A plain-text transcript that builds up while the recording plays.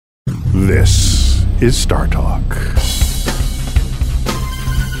This is Star Talk.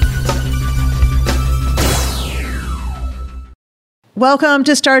 Welcome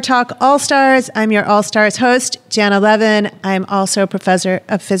to Star Talk All-Stars. I'm your All-Stars host, Jana Levin. I'm also a professor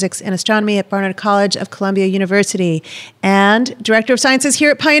of physics and astronomy at Barnard College of Columbia University and director of sciences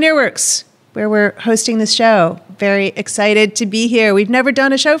here at Pioneer Works, where we're hosting this show. Very excited to be here. We've never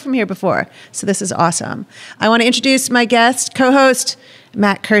done a show from here before, so this is awesome. I want to introduce my guest, co-host,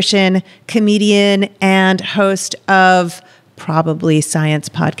 Matt Kirshen, comedian and host of Probably Science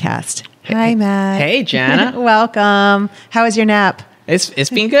Podcast. Hi, Matt. Hey, Jana. Welcome. How was your nap? It's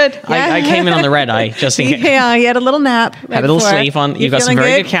been good. Yeah. I came in on the red eye just in case. Yeah, you had a little nap. Right Had a little before. sleep on. You You've got some feeling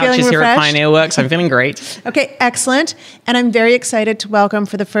very good couches Feeling here at refreshed? Pioneer Works. I'm feeling great. Okay, excellent. And I'm very excited to welcome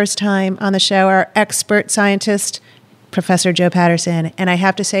for the first time on the show our expert scientist, Professor Joe Patterson. And I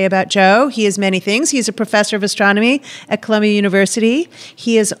have to say about Joe, he is many things. He's a professor of astronomy at Columbia University.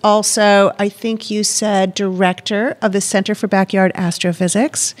 He is also, I think you said, director of the Center for Backyard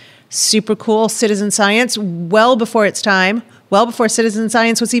Astrophysics. Super cool citizen science, well before its time, well before citizen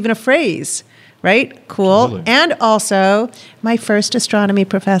science was even a phrase, right? Cool. Totally. And also my first astronomy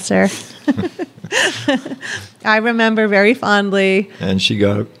professor. I remember very fondly. And she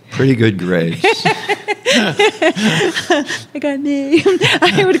got pretty good grades. I got an A.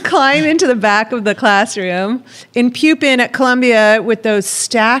 I would climb into the back of the classroom in Pupin at Columbia with those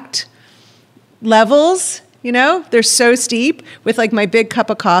stacked levels. You know, they're so steep with like my big cup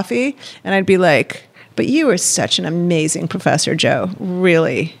of coffee. And I'd be like, but you are such an amazing professor, Joe.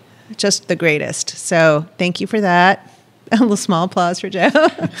 Really, just the greatest. So thank you for that. A little small applause for Joe.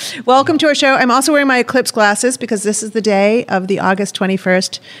 Welcome to our show. I'm also wearing my eclipse glasses because this is the day of the August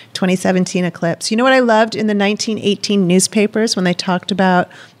 21st, 2017 eclipse. You know what I loved in the 1918 newspapers when they talked about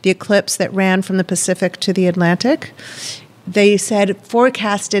the eclipse that ran from the Pacific to the Atlantic? They said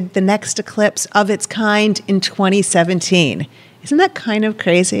forecasted the next eclipse of its kind in 2017. Isn't that kind of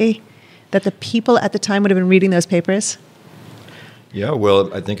crazy that the people at the time would have been reading those papers? Yeah,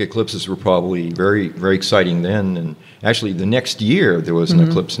 well, I think eclipses were probably very, very exciting then. And actually, the next year, there was an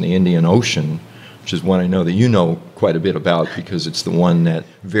eclipse in the Indian Ocean, which is one I know that you know quite a bit about because it's the one that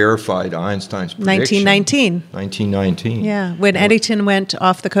verified Einstein's prediction. 1919. 1919. Yeah, when Eddington went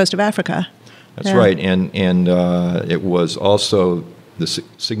off the coast of Africa. That's Yeah. right. And it was also the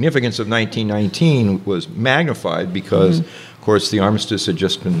significance of 1919 was magnified because, of course, the armistice had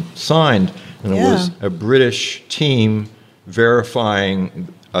just been signed, and it was a British team verifying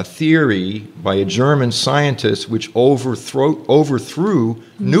a theory by a German scientist which overthrew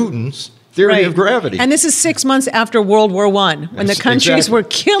Newton's theory of gravity. And this is 6 months after World War I, when the countries were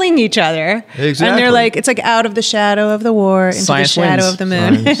killing each other. Exactly. And they're like, it's like out of the shadow of the war into Science the shadow wins. of the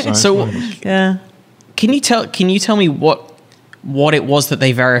moon. Science So- wins. Yeah. Can you tell me what it was that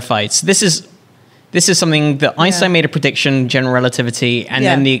they verified? So this is something that Einstein made a prediction, general relativity, and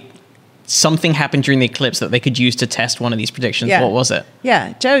then something happened during the eclipse that they could use to test one of these predictions. Yeah. What was it?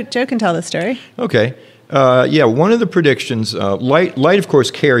 Yeah, Joe can tell the story. Okay. One of the predictions, light, of course,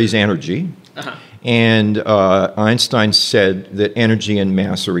 carries energy. And Einstein said that energy and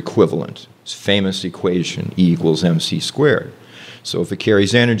mass are equivalent. His famous equation, E equals mc squared. So if it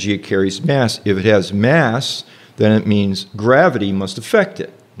carries energy, it carries mass. If it has mass, then it means gravity must affect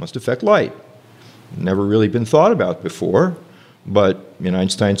it, must affect light. Never really been thought about before, but in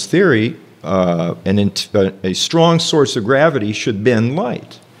Einstein's theory, a strong source of gravity should bend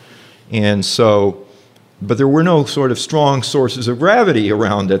light. And so, but there were no sort of strong sources of gravity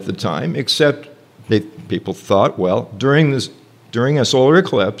around at the time, except people thought, well, during a solar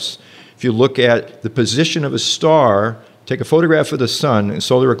eclipse, if you look at the position of a star, take a photograph of the sun in a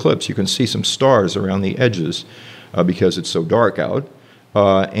solar eclipse, you can see some stars around the edges because it's so dark out.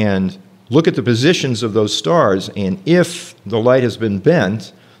 And look at the positions of those stars, and if the light has been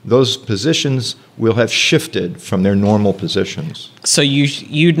bent, those positions will have shifted from their normal positions. So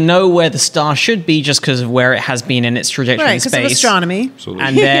you'd know where the star should be just because of where it has been in its trajectory Right, in because space. of astronomy. Absolutely.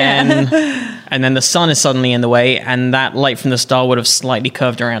 And then the sun is suddenly in the way, and that light from the star would have slightly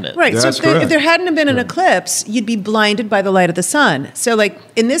curved around it. Right, That's so correct. if there hadn't have been an eclipse, you'd be blinded by the light of the sun. So like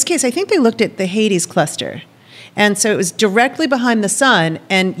in this case, I think they looked at the Hades cluster. And so it was directly behind the sun,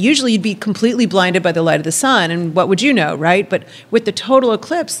 and usually you'd be completely blinded by the light of the sun, and what would you know, right? But with the total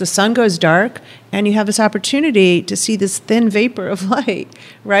eclipse, the sun goes dark, and you have this opportunity to see this thin vapor of light,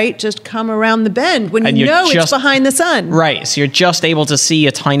 right, just come around the bend when And you you're know it's just- behind the sun. Right, so you're just able to see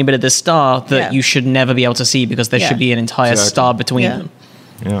a tiny bit of this star that Yeah. you should never be able to see because there Yeah. should be an entire Exactly. star between Yeah. them.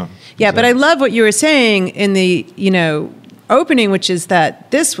 Yeah. Yeah, but I love what you were saying in the, opening, which is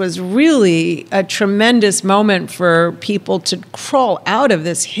that this was really a tremendous moment for people to crawl out of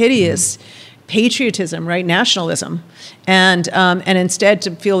this hideous patriotism, right, nationalism, and instead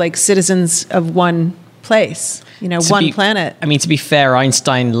to feel like citizens of one place, one planet. I mean, to be fair,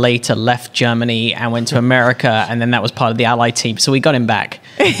 Einstein later left Germany and went to America, and then that was part of the Allied team. So we got him back.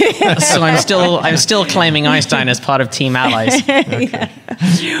 So I'm still claiming Einstein as part of Team Allies. Yeah.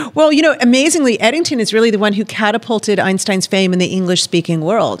 Well, amazingly, Eddington is really the one who catapulted Einstein's fame in the English-speaking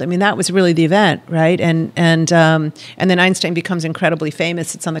world. I mean, that was really the event, right? And then Einstein becomes incredibly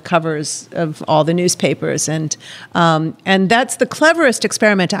famous. It's on the covers of all the newspapers, and that's the cleverest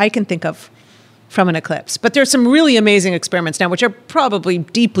experiment I can think of from an eclipse. But there's some really amazing experiments now, which are probably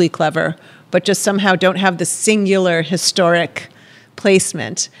deeply clever, but just somehow don't have the singular historic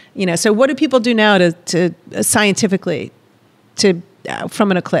placement. So what do people do now to scientifically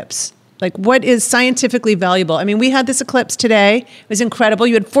from an eclipse? Like, what is scientifically valuable? I mean, we had this eclipse today. It was incredible.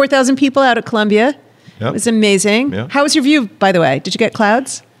 You had 4,000 people out at Columbia. Yep. It was amazing. Yep. How was your view, by the way? Did you get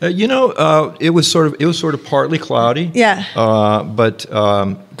clouds? It was sort of partly cloudy. Yeah. But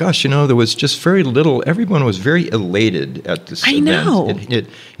gosh, there was just very little. Everyone was very elated at this event. I know.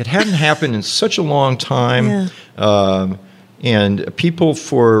 It hadn't happened in such a long time. Yeah. And people,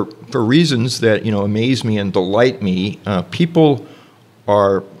 for reasons that amaze me and delight me, people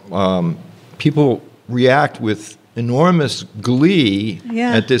react with enormous glee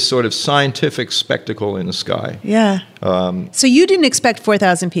at this sort of scientific spectacle in the sky. Yeah. So you didn't expect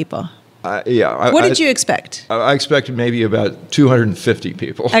 4,000 people? What did you expect? I expected maybe about 250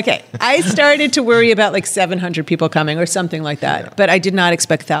 people. Okay. I started to worry about like 700 people coming or something like that, but I did not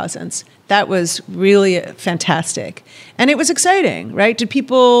expect thousands. That was really fantastic. And it was exciting, right?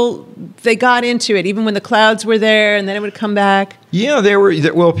 They got into it even when the clouds were there and then it would come back? Yeah,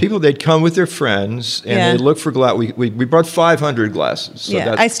 they'd come with their friends and they'd look for glasses. We brought 500 glasses. So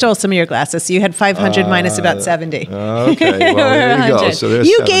I stole some of your glasses. So you had 500 minus about 70. Okay, well, there you go. So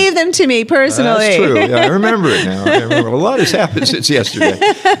you 7. Gave them to me personally. That's true. Yeah, I remember it now. A lot has happened since yesterday.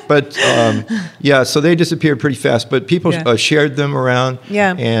 But so they disappeared pretty fast. But people shared them around.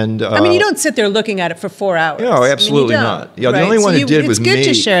 Yeah. And I mean, you don't sit there looking at it for 4 hours. No, absolutely not. Yeah, the only one who did was me. It's good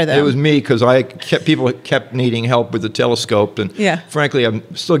to share them. It was me because people kept needing help with the telescope, and frankly,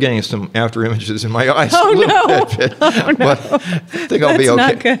 I'm still getting some after images in my eyes. Oh no! But I think I'll be okay.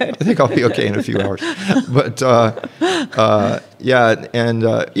 Not good. I think I'll be okay in a few hours. But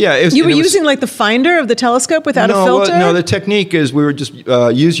you were using like the finder of the telescope without a filter? No, the technique is we would just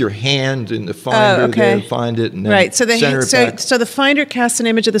use your hand in the finder to find it, and then center it back. So the finder casts an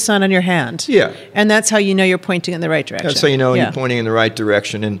image of the sun on your hand. Yeah. And that's how you know you're pointing in the right direction. That's how you know you're pointing in the right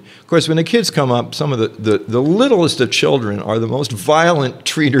direction. And of course, when the kids come up, some of the littlest of children are the most violent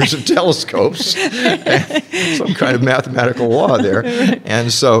treaters of telescopes. Some kind of mathematical law there. Right.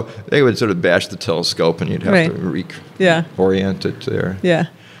 And so they would sort of bash the telescope and you'd have to reorient it there. Yeah.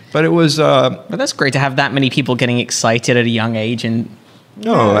 But it was... But that's great to have that many people getting excited at a young age and...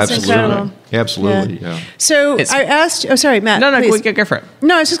 No, absolutely. Absolutely, yeah. So I asked... Oh, sorry, Matt. No, go for it.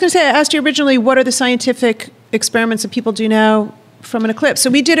 No, I was just going to say, I asked you originally, what are the scientific experiments that people do now from an eclipse? So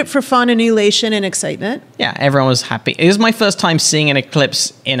we did it for fun and elation and excitement. Yeah, everyone was happy. It was my first time seeing an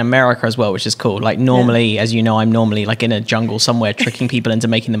eclipse in America as well, which is cool. Like normally, as you know, I'm normally like in a jungle somewhere tricking people into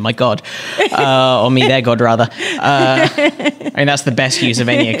making them my god. Or me their god, rather. I mean, that's the best use of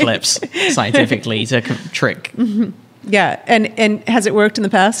any eclipse, scientifically, to trick. Mm-hmm. Yeah, and has it worked in the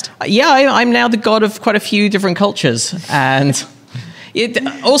past? Yeah, I'm now the god of quite a few different cultures. And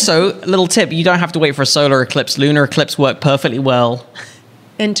also, a little tip, you don't have to wait for a solar eclipse. Lunar eclipse work perfectly well.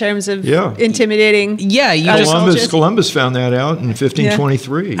 In terms of intimidating? Yeah. Columbus found that out in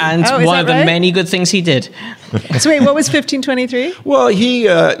 1523. And one of the many good things he did. So wait, what was 1523? Well,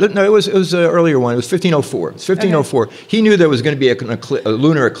 it was an earlier one. It was 1504. It's 1504. Okay. He knew there was going to be a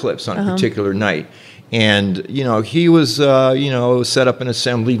lunar eclipse on a particular night. And, he was, set up an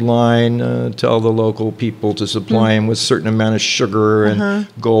assembly line, tell the local people to supply him with a certain amount of sugar and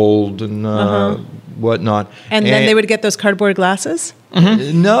gold and whatnot. And then they would get those cardboard glasses?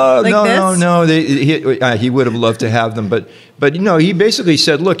 Mm-hmm. No. He would have loved to have them. But he basically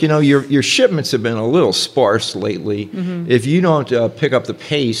said, look, your shipments have been a little sparse lately. Mm-hmm. If you don't pick up the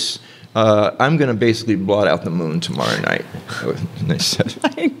pace... I'm going to basically blot out the moon tomorrow night. And they said,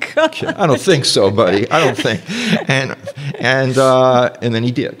 my God. I don't think so, buddy. I don't think. And then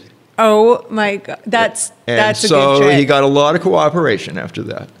he did. Oh, my God. That's a good trick. So he got a lot of cooperation after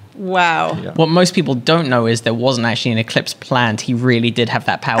that. Wow. Yeah. What most people don't know is there wasn't actually an eclipse planned. He really did have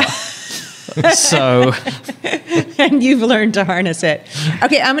that power. So And you've learned to harness it.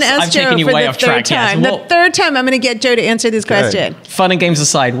 Okay, I'm going to ask I've Joe taken you for way the off third track, yes. time. Well- The third time, I'm going to get Joe to answer this question. fun and games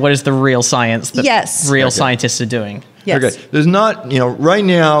aside, what is the real science that Yes. real Okay. scientists are doing? Yes. Okay, there's not, right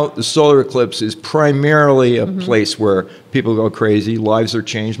now, the solar eclipse is primarily a place where people go crazy, lives are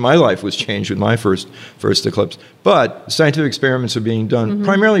changed. My life was changed with my first eclipse. But scientific experiments are being done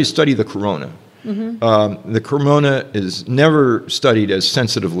primarily to study the corona. The corona is never studied as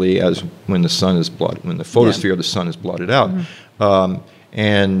sensitively as when the sun is blotted, when the photosphere of the sun is blotted out.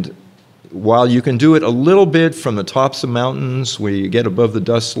 And while you can do it a little bit from the tops of mountains where you get above the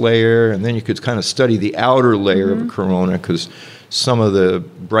dust layer, and then you could kind of study the outer layer of a corona because some of the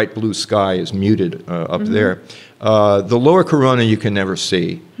bright blue sky is muted up there. The lower corona you can never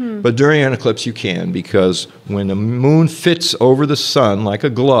see, but during an eclipse you can, because when the moon fits over the sun like a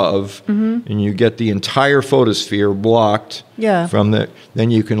glove, and you get the entire photosphere blocked Yeah. from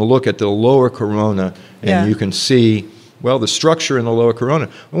then you can look at the lower corona and Yeah. you can see, well, the structure in the lower corona.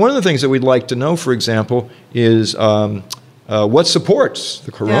 One of the things that we'd like to know, for example, is what supports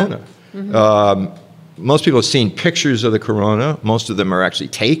the corona. Most people have seen pictures of the corona. Most of them are actually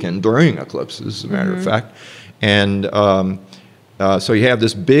taken during eclipses, as a matter of fact. And so you have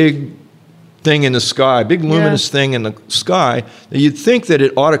this big thing in the sky, big luminous thing in the sky, that you'd think that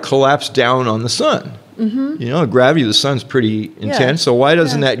it ought to collapse down on the sun. The gravity of the sun's pretty intense, so why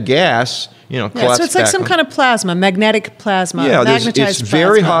doesn't that gas, collapse Yeah, so it's like back some on? kind of plasma, magnetic plasma, Yeah, magnetized it's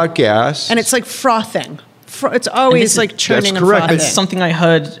very plasma. hot gas. And it's like frothing. It's always this- like churning and correct. frothing. It's something I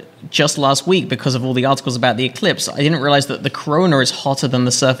heard just last week because of all the articles about the eclipse. I didn't realize that the corona is hotter than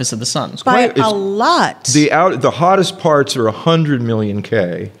the surface of the sun. By quite- a lot. The hottest parts are 100 million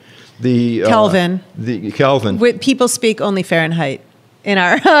K. The Kelvin. The Kelvin. People speak only Fahrenheit in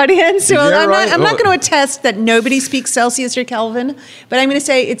our audience. So that right? I'm not Oh. going to attest that nobody speaks Celsius or Kelvin, but I'm going to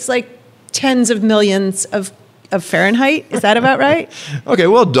say it's like tens of millions of Fahrenheit. Is that about right? Okay,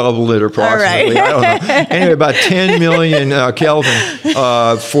 we'll double it approximately. All I don't know. Anyway, about 10 million Kelvin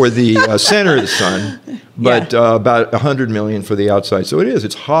for the center of the sun, but about 100 million for the outside. So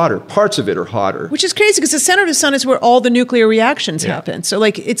it's hotter. Parts of it are hotter. Which is crazy because the center of the sun is where all the nuclear reactions happen. So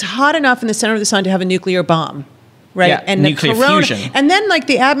like it's hot enough in the center of the sun to have a nuclear bomb. Right. Yeah, and nuclear the corona, fusion. and then like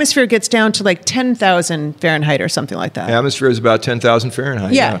the atmosphere gets down to like 10,000 Fahrenheit or something like that. The atmosphere is about 10,000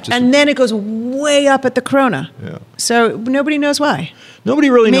 Fahrenheit. Yeah, and then it goes way up at the corona. Yeah. So nobody knows why. nobody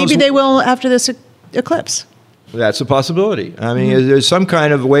really knows. Maybe they will after this eclipse. That's a possibility. I mean, there's some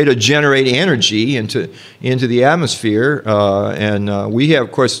kind of way to generate energy into the atmosphere, and we have,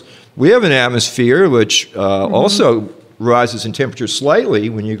 of course, an atmosphere which also rises in temperature slightly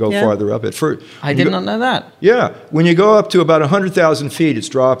when you go farther up. I did not know that. Yeah, when you go up to about 100,000 feet, it's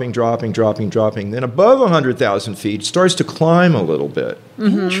dropping. Then above 100,000 feet, it starts to climb a little bit.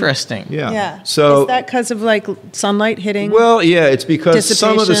 Interesting. Yeah. So is that because of like sunlight hitting? Well, yeah, it's because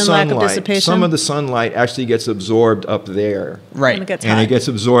some of the Dissipation, lack of sunlight, dissipation? actually gets absorbed up there. Right. And it gets And hot. it gets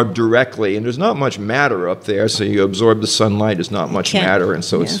absorbed directly, and there's not much matter up there, so you absorb the sunlight, there's not much Can't- matter, and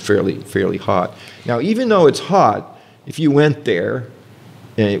so it's yeah. fairly hot. Now, even though it's hot, if you went there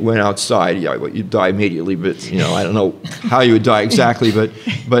and it went outside, you'd die immediately, but I don't know how you would die exactly, but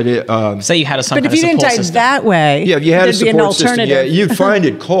it, Say you had a some But kind if you of didn't support die system. that way, yeah, if you had a there'd be an support system, alternative. you'd find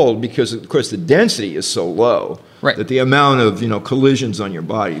it cold because, of course, the density is so low Right. that the amount of collisions on your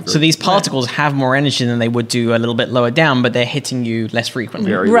body. So these particles have more energy than they would do a little bit lower down, but they're hitting you less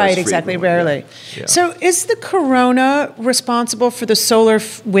frequently. Very Right, less exactly, frequently, rarely. yeah. So is the corona responsible for the solar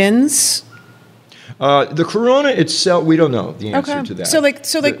winds? The corona itself, we don't know the answer to that. So like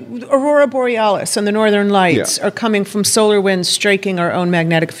Aurora Borealis and the Northern Lights Yeah. are coming from solar winds striking our own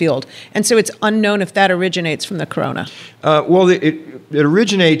magnetic field. And so it's unknown if that originates from the corona. Well, it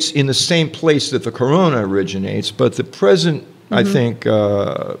originates in the same place that the corona originates, but the present, I think,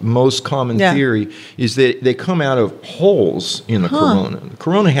 most common Yeah. theory is that they come out of holes in the corona. The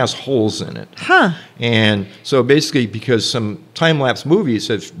corona has holes in it. Huh. And so basically, because some time-lapse movies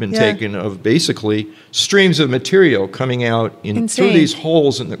have been Yeah. taken of basically streams of material coming out through Insane. these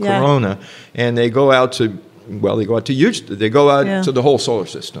holes in the Yeah. corona, and they go out to Yeah. to the whole solar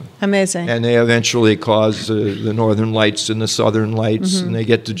system. Amazing. And they eventually cause the northern lights and the southern lights, and they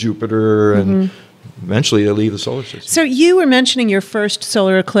get to Jupiter, and eventually they leave the solar system. So you were mentioning your first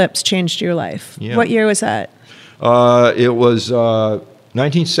solar eclipse changed your life. Yeah. What year was that? It was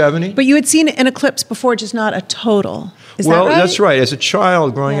 1970. But you had seen an eclipse before, just not a total. Is Well, that right? that's right. As a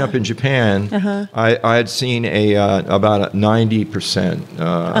child growing Yeah. up in Japan, I had seen about a 90%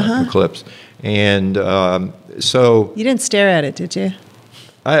 eclipse. And so You didn't stare at it, did you?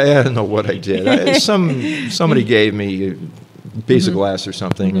 I don't know what I did. Somebody gave me piece of glass or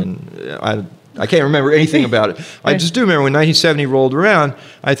something, and I can't remember anything about it. I just do remember when 1970 rolled around,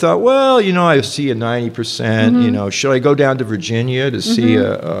 I thought, well, I see a 90%, should I go down to Virginia to see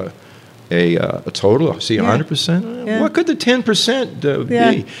a total, see 100%? Yeah. What could the 10%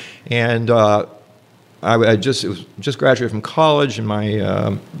 be? And I just graduated from college, and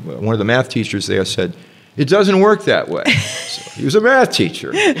my one of the math teachers there said, it doesn't work that way. So he was a math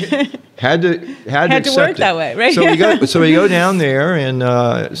teacher. Had to accept work it. that way, right? So we go down there,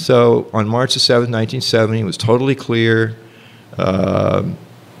 and so on March the 7th, 1970, it was totally clear. It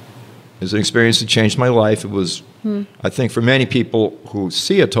was an experience that changed my life. It was, I think, for many people who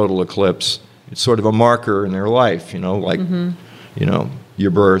see a total eclipse, it's sort of a marker in their life, like,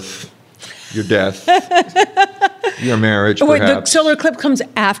 your birth, your death, your marriage, Wait, perhaps. the solar eclipse comes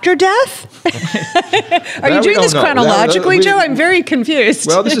after death? Are you doing this know. chronologically, Joe? I'm very confused.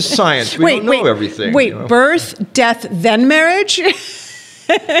 Well, this is science. We don't know everything. Wait, birth, death, then marriage?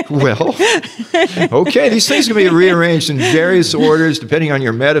 Well, okay, these things can be rearranged in various orders depending on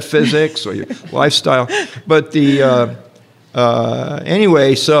your metaphysics or your lifestyle. But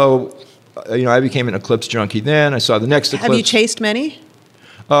anyway, so I became an eclipse junkie then. I saw the next eclipse. Have you chased many?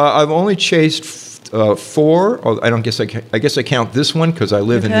 I've only chased 4. I guess I count this one because I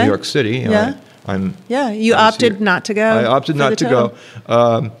live in New York City. You opted not to go. I opted not to go.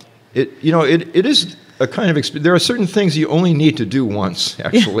 It is a kind of experience. There are certain things you only need to do once,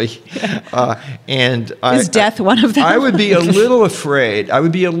 actually. And is death one of them? I would be a little afraid.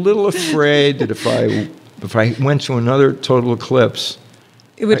 That if I went to another total eclipse,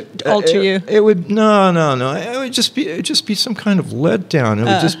 it would alter you. It would no. It would just be some kind of letdown. It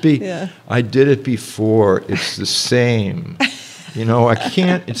would just be. Yeah. I did it before. It's the same. I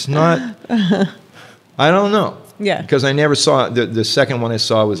can't. It's not. I don't know. Yeah. Because I never saw the second one I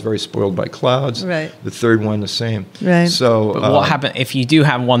saw was very spoiled by clouds. Right. The third one the same. Right. So. But what happens if you do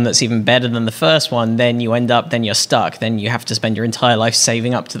have one that's even better than the first one? Then you're stuck. Then you have to spend your entire life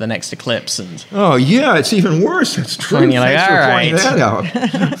saving up to the next eclipse. And oh yeah, it's even worse. That's true. And you're like, Thanks for pointing that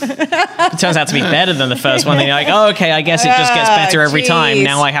out. it turns out to be better than the first one. And you're like, oh, okay, I guess it just gets better every time.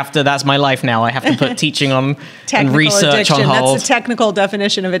 Now I have to. That's my life. Now I have to put teaching on and research addiction. on hold. That's the technical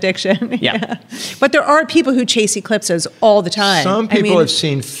definition of addiction. Yeah. But there are people who chase eclipses all the time. Some people have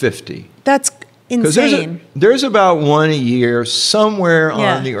seen 50. That's insane. There's about one a year somewhere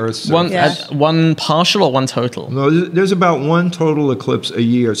on the Earth's surface. One partial or one total? No, there's about one total eclipse a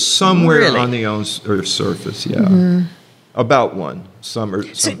year somewhere on the Earth's surface. Yeah, about one. So,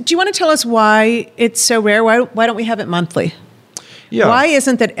 do you want to tell us why it's so rare? Why don't we have it monthly? Yeah. Why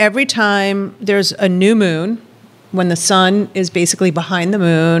isn't that every time there's a new moon, when the sun is basically behind the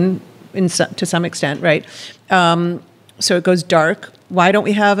moon to some extent, right? So it goes dark. Why don't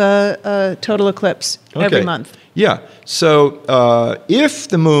we have a total eclipse every month? Yeah. So if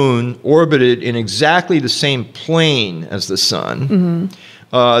the moon orbited in exactly the same plane as the sun,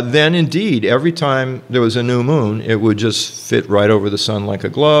 then indeed, every time there was a new moon, it would just fit right over the sun like a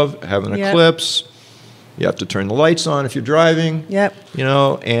glove, have an eclipse. You have to turn the lights on if you're driving. Yep.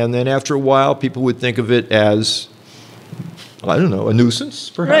 And then after a while, people would think of it as, I don't know, a nuisance,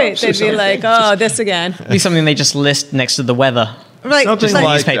 perhaps. Right. They'd be like, oh, this again. It'd be something they just list next to the weather. Right. Something like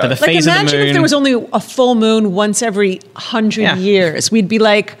newspaper, the phase of the moon. Imagine if there was only a full moon once every 100 years. We'd be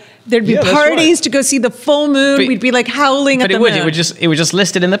like, there'd be parties to go see the full moon. We'd be like howling at the moon. It would just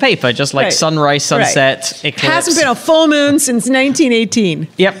list it in the paper, just like sunrise, sunset, eclipse. Hasn't been a full moon since 1918.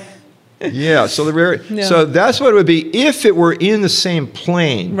 Yep. Yeah, so so that's what it would be if it were in the same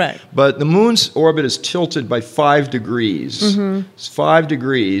plane. Right. But the moon's orbit is tilted by 5 degrees. It's 5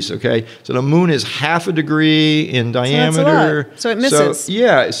 degrees, okay? So the moon is half a degree in diameter. That's a lot. So it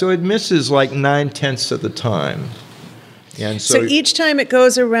misses. So it misses like 9/10 of the time. And so each time it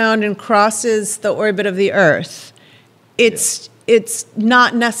goes around and crosses the orbit of the Earth, it's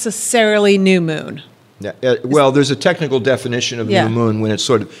not necessarily new moon. Well, there's a technical definition of new moon when it's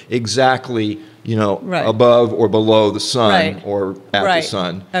sort of exactly, above or below the sun or at the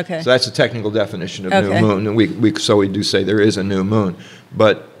sun. Okay. So that's a technical definition of new moon, and we do say there is a new moon,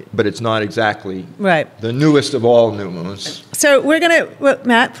 but it's not exactly the newest of all new moons. So we're gonna,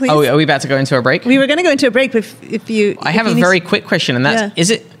 Matt, please. Oh, are we about to go into a break? We were going to go into a break, but if you, I have a very quick question, and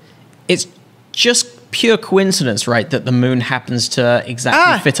that's: it's just pure coincidence, right, that the moon happens to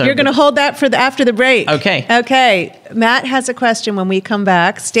exactly fit over. You're going to hold that for after the break. Okay. Matt has a question when we come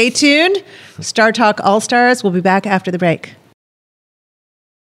back. Stay tuned. Star Talk All Stars. We'll be back after the break.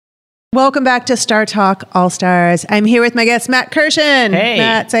 Welcome back to Star Talk All Stars. I'm here with my guest, Matt Kirshen. Hey.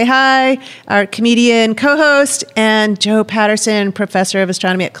 Matt, say hi. Our comedian co-host, and Joe Patterson, professor of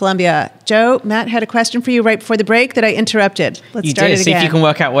astronomy at Columbia. Joe, Matt had a question for you right before the break that I interrupted. Let's You start did. it See again. if you can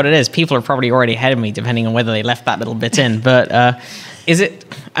work out what it is. People are probably already ahead of me, depending on whether they left that little bit in. But am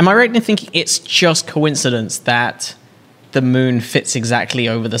I right in thinking it's just coincidence that the moon fits exactly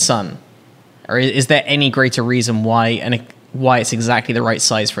over the sun? Or is there any greater reason why it's exactly the right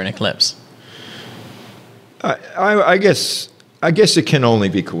size for an eclipse? I guess it can only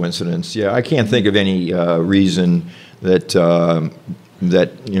be coincidence. Yeah, I can't think of any reason that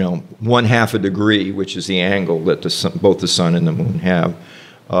 1/2 a degree, which is the angle that both the sun and the moon have.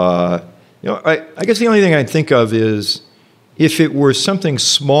 I guess the only thing I think of is if it were something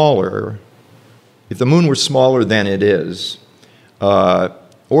smaller, if the moon were smaller than it is,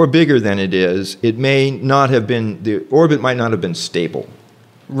 or bigger than it is, the orbit might not have been stable.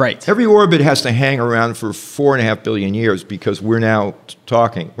 Right. Every orbit has to hang around for 4.5 billion years because we're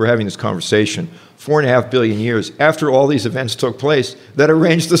having this conversation 4.5 billion years after all these events took place that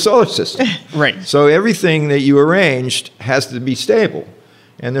arranged the solar system. Right. So everything that you arranged has to be stable.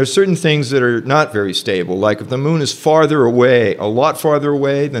 And there's certain things that are not very stable, like if the moon is farther away, a lot farther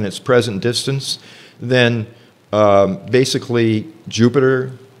away than its present distance, then basically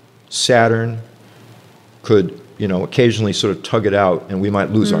Jupiter, Saturn could, occasionally sort of tug it out, and we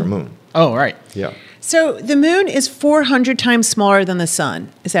might lose our moon. Oh, right. Yeah. So the moon is 400 times smaller than the sun.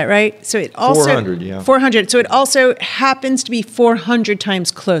 Is that right? So it also 400, yeah. 400. So it also happens to be 400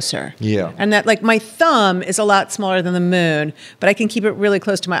 times closer. Yeah. And that, like, my thumb is a lot smaller than the moon, but I can keep it really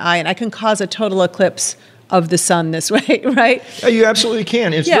close to my eye, and I can cause a total eclipse of the sun this way, right? Yeah, you absolutely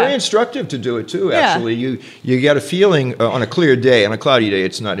can. It's Yeah. very instructive to do it too. Yeah. Actually, you get a feeling on a clear day. On a cloudy day,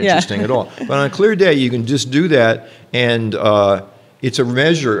 it's not interesting at all. But on a clear day, you can just do that, and it's a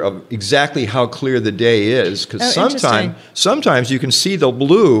measure of exactly how clear the day is. Because sometimes you can see the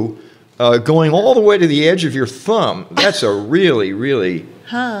blue going all the way to the edge of your thumb. That's a really, really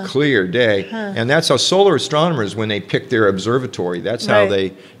clear day. And that's how solar astronomers, when they pick their observatory, that's how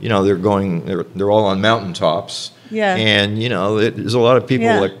Right. they're all on mountaintops. Yeah. And, there's a lot of people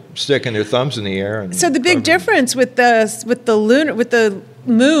Yeah. like sticking their thumbs in the air. And So the big difference with the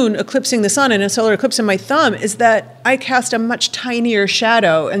moon eclipsing the sun in a solar eclipse in my thumb is that I cast a much tinier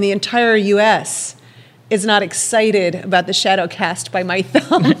shadow, and the entire U.S. is not excited about the shadow cast by my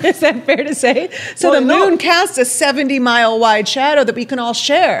thumb. Is that fair to say? So Well, the no. moon casts a 70-mile wide shadow that we can all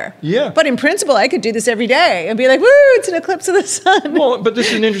share. Yeah. But in principle, I could do this every day and be like, woo, it's an eclipse of the sun. Well, but this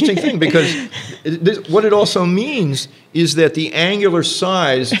is an interesting thing because what it also means is that the angular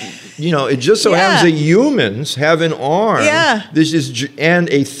size, it just so happens that humans have an arm. Yeah. And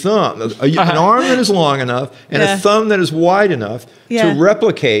a thumb, an arm that is long enough and a thumb that is wide enough to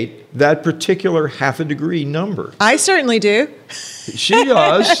replicate that particular 1/2 degree number. I certainly do. She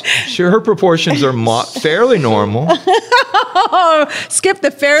does. Her proportions are fairly normal. Oh, skip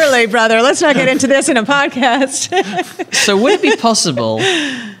the Fairley, brother. Let's not get into this in a podcast. So would it be possible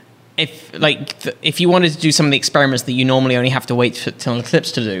if you wanted to do some of the experiments that you normally only have to wait till an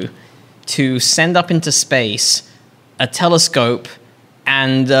eclipse to do, to send up into space a telescope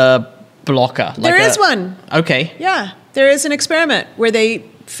and a blocker? There is one. Okay. Yeah, there is an experiment where they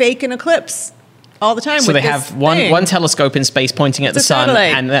fake an eclipse all the time. So with they this have thing. one telescope in space pointing at It's the a sun,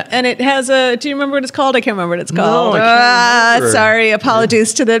 satellite, and it has a. Do you remember what it's called? I can't remember what it's called. I can't remember. Sorry,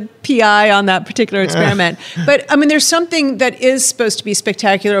 apologies to the PI on that particular experiment. But I mean, there's something that is supposed to be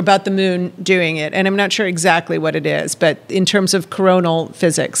spectacular about the moon doing it, and I'm not sure exactly what it is, but in terms of coronal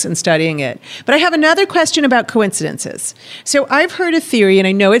physics and studying it. But I have another question about coincidences. So I've heard a theory, and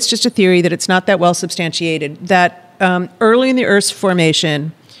I know it's just a theory that it's not that well substantiated, that early in the Earth's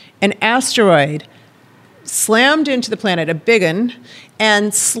formation, an asteroid slammed into the planet, a big one,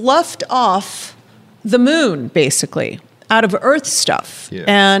 and sloughed off the moon, basically, out of Earth stuff,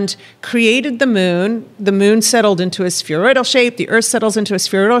 and created the moon. The moon settled into a spheroidal shape, the Earth settles into a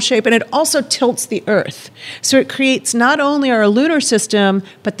spheroidal shape, and it also tilts the Earth. So it creates not only our lunar system,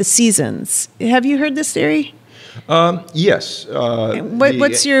 but the seasons. Have you heard this theory? Yes.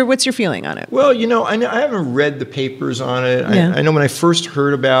 What's your feeling on it? Well, I haven't read the papers on it. Yeah. I know when I first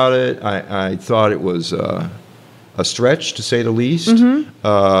heard about it, I thought it was a stretch, to say the least.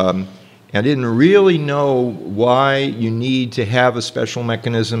 Mm-hmm. I didn't really know why you need to have a special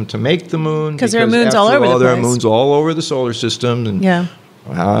mechanism to make the moon. Because there are moons after all over the There are place. moons all over the solar system. And Yeah.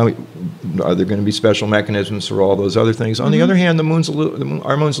 how are there going to be special mechanisms for all those other things? On the other hand, our moon's a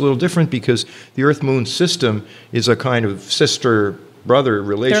little different because the Earth-Moon system is a kind of sister brother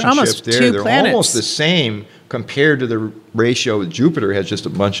relationship almost there. two They're planets. almost the same compared to the ratio with Jupiter. Has just a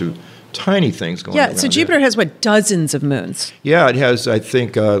bunch of tiny things going on. Yeah, so Jupiter has, what, dozens of moons? Yeah, it has, I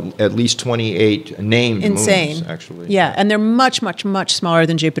think, at least 28 named Insane. moons, actually. Yeah, and they're much, much, much smaller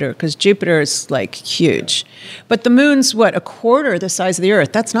than Jupiter because Jupiter is like huge. But the moon's, what, a quarter the size of the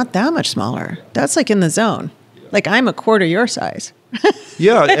Earth? That's not that much smaller. That's like in the zone. Like I'm a quarter your size.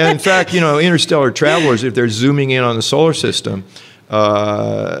 Yeah, and in fact, interstellar travelers, if they're zooming in on the solar system,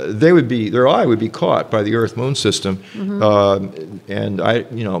 their eye would be caught by the Earth-Moon system, and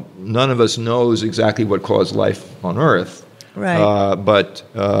none of us knows exactly what caused life on Earth. Right. But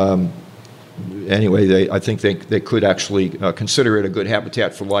anyway, I think they could actually consider it a good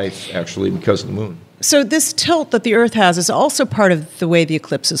habitat for life, actually, because of the moon. So this tilt that the Earth has is also part of the way the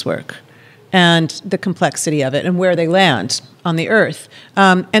eclipses work and the complexity of it and where they land on the Earth.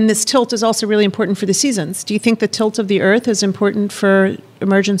 And this tilt is also really important for the seasons. Do you think the tilt of the Earth is important for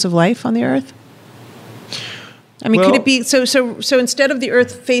emergence of life on the Earth? I mean, could it be, so instead of the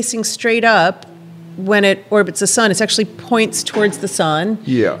Earth facing straight up when it orbits the sun, it actually points towards the sun.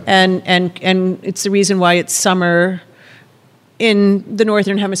 Yeah. And it's the reason why it's summer in the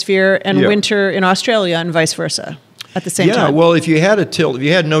Northern Hemisphere and winter in Australia and vice versa at the same time. Yeah, well, if you had a tilt, if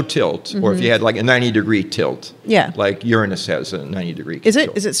you had no tilt, or if you had like a 90-degree tilt, like Uranus has a 90-degree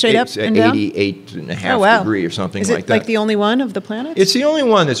tilt. Is it straight up it's and down? 88.5 degree or something like that. Is it like the only one of the planets? It's the only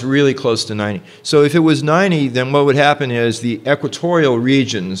one that's really close to 90. So if it was 90, then what would happen is the equatorial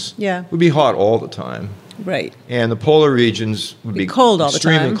regions would be hot all the time. Right. And the polar regions would be cold all the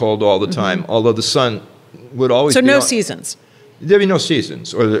time. extremely cold all the time, although the sun would always So be no on. seasons. There'd be no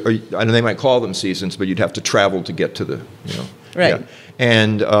seasons, or I know they might call them seasons, but you'd have to travel to get to the, Right. Yeah.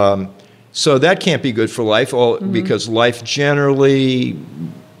 And so that can't be good for life, because life generally,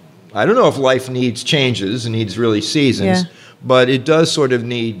 I don't know if life needs changes and needs really seasons, but it does sort of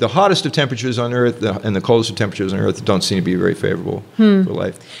need, the hottest of temperatures on Earth and the coldest of temperatures on Earth don't seem to be very favorable for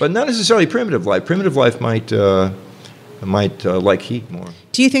life. But not necessarily primitive life. Primitive life might like heat more.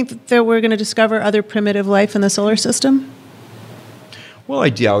 Do you think that we're going to discover other primitive life in the solar system? Well, I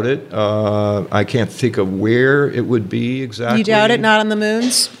doubt it. I can't think of where it would be exactly. You doubt it? Not on the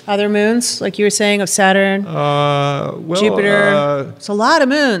moons? Other moons, like you were saying, of Saturn, Jupiter? It's a lot of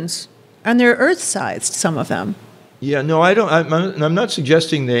moons. And they're Earth-sized, some of them. Yeah, no, I don't. I'm not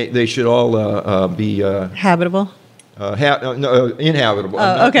suggesting they should all be habitable. Inhabitable.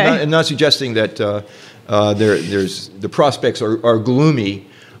 Oh, okay. I'm not suggesting that there's the prospects are gloomy,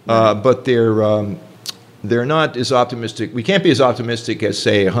 but they're not as optimistic. We can't be as optimistic as,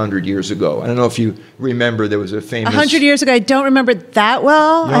 say, 100 years ago. I don't know if you remember, there was a famous... 100 years ago, I don't remember it that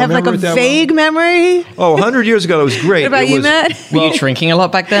well. I have like a vague memory. Oh, 100 years ago, it was great. What about you, Matt? Were you drinking a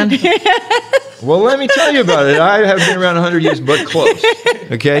lot back then? Well, let me tell you about it. I have been around 100 years, but close.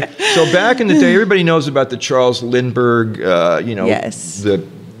 Okay? So back in the day, everybody knows about the Charles Lindbergh, the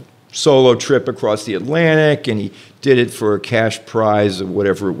solo trip across the Atlantic, and he did it for a cash prize of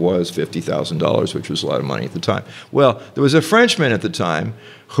whatever it was, $50,000, which was a lot of money at the time. Well, there was a Frenchman at the time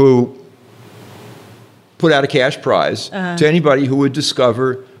who put out a cash prize to anybody who would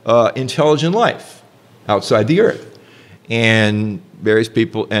discover intelligent life outside the Earth. And various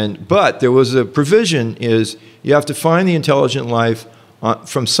people, but there was a provision is you have to find the intelligent life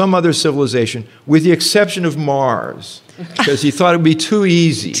from some other civilization, with the exception of Mars, because he thought it would be too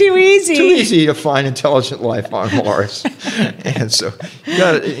easy. Too easy to find intelligent life on Mars. And so,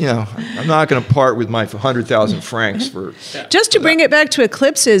 I'm not going to part with my 100,000 francs for. Just to bring it back to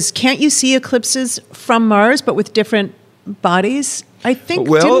eclipses, can't you see eclipses from Mars, but with different bodies? I think.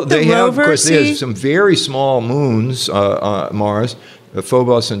 Well, they have. Of course, there's some very small moons on Mars,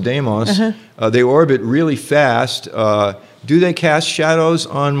 Phobos and Deimos. They orbit really fast. Do they cast shadows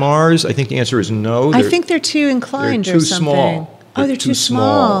on Mars? I think the answer is no. I think they're too inclined or something. Small. They're too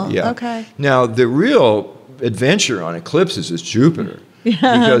small. Yeah. Okay. Now, the real adventure on eclipses is Jupiter.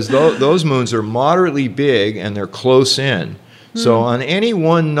 Because those moons are moderately big and they're close in. So on any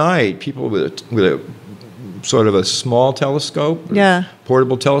one night, people with a sort of a small telescope,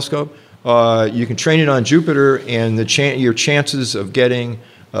 portable telescope, you can train it on Jupiter, and your chances of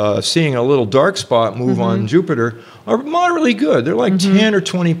seeing a little dark spot move on Jupiter are moderately good. They're like 10 or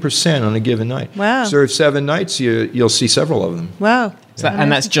 20% on a given night. Wow. So if 7 nights, you'll see several of them. Wow.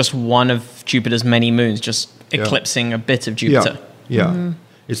 And that's just one of Jupiter's many moons, just eclipsing a bit of Jupiter. Yeah.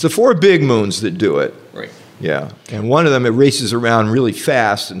 It's the 4 big moons that do it. Right. Yeah. And one of them, it races around really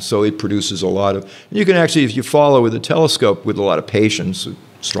fast, and so it produces a lot of... You can actually, if you follow with a telescope with a lot of patience,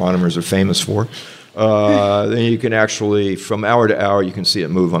 astronomers are famous for, then you can actually, from hour to hour, you can see it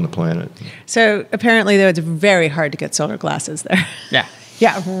move on the planet. So apparently, though, it's very hard to get solar glasses there. Yeah.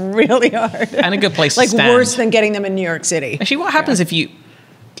 Yeah, really hard. And a good place to like stand. worse than getting them in New York City. Actually, what happens if you,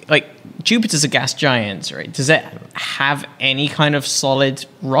 like, Jupiter's a gas giant, right? Does it have any kind of solid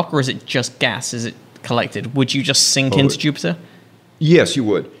rock, or is it just gas? Is it collected? Would you just sink into Jupiter? Yes, you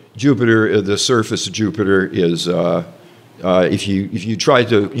would. Jupiter, the surface of Jupiter is, if you tried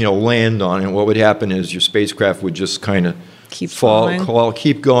to, land on it, what would happen is your spacecraft would just kind of keep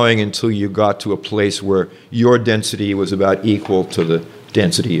going until you got to a place where your density was about equal to the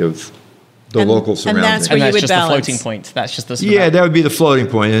density of the local surroundings. And that's where And you that's would just balance. the floating point. That's just the sort of- Yeah, that would be the floating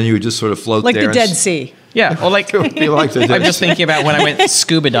point, and you would just sort of float Like there. the Dead Sea. Yeah, or like, It would be like the I'm Dead just Sea. thinking about when I went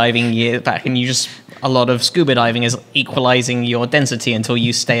scuba diving years back, and a lot of scuba diving is equalizing your density until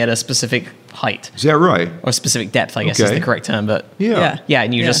you stay at a specific height Is that right? or a specific depth, I guess is Okay. the correct term. But Yeah. yeah,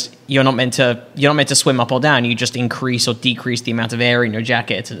 and you're not meant to swim up or down. You just increase or decrease the amount of air in your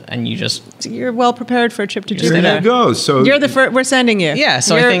jacket, and you just So you're well prepared for a trip to There Jupiter. There you go. So You're the first. We're sending you. yeah.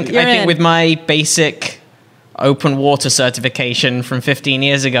 So I You're think in. with my basic open water certification from 15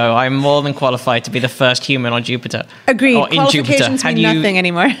 years ago, I'm more than qualified to be the first human on Jupiter. Agreed. Or in Jupiter. Qualifications mean nothing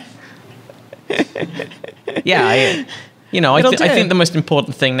anymore. Yeah, I It'll do. think the most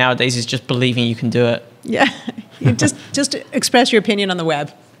important thing nowadays is just believing you can do it. Yeah. You just express your opinion on the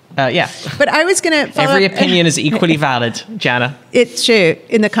web. Yeah. But I was going to follow Every up. opinion is equally valid, Jana. It's true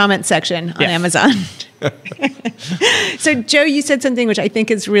in the comment section on Yeah. Amazon. So, Joe, you said something which I think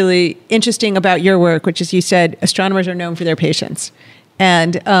is really interesting about your work, which is you said astronomers are known for their patience,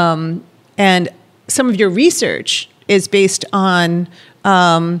 and some of your research is based on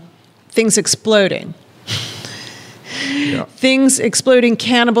things exploding. Yeah. Things exploding,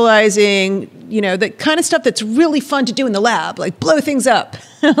 cannibalizing, the kind of stuff that's really fun to do in the lab, like blow things up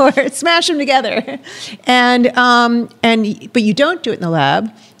or smash them together. But you don't do it in the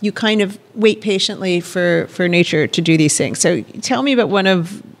lab. You kind of wait patiently for nature to do these things. So tell me about one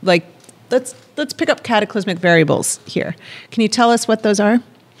of, let's pick up cataclysmic variables here. Can you tell us what those are?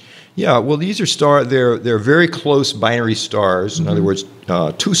 Yeah, well, these are they're very close binary stars. In other words,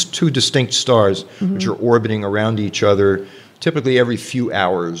 two distinct stars which are orbiting around each other, typically every few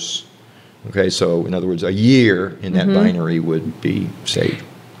hours. Okay, so in other words, a year in that binary would be, say,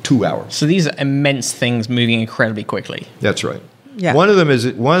 2 hours. So these are immense things moving incredibly quickly. That's right. Yeah. One of them is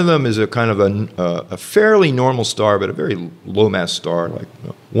a kind of a fairly normal star, but a very low mass star, like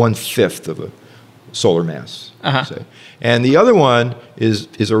 1/5 of a solar mass. Say. And the other one is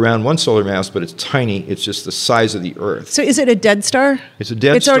around one solar mass, but it's tiny. It's just the size of the Earth. So is it a dead star? It's a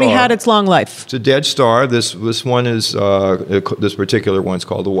dead It's already star. had its long life. It's a dead star. This one is this particular one is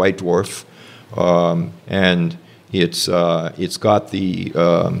called the white dwarf, and it's got the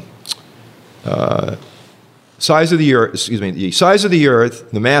size of the Earth. Excuse me, the size of the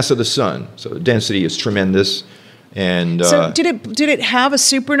Earth, the mass of the sun. So the density is tremendous. And So did it have a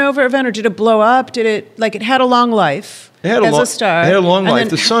supernova event, or did it blow up? It had a long life it had as a star? It had a long and life.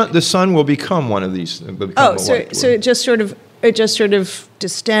 then- The sun will become one of these. so it just sort of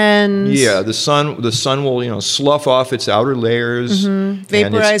distends. Yeah, the sun will slough off its outer layers, and its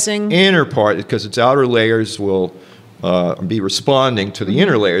Vaporizing. inner part, because its outer layers will be responding to the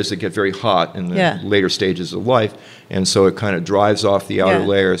inner layers that get very hot in the Yeah. later stages of life, and so it kind of drives off the outer Yeah.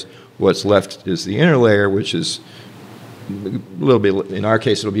 layers. What's left is the inner layer, which is a little bit. In our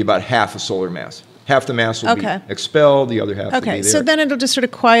case, it'll be about half a solar mass. Half the mass will Okay. be expelled, the other half will be Okay, there. so then it'll just sort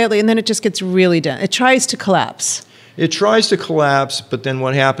of quietly, and then it just gets really dense. It tries to collapse. It tries to collapse, but then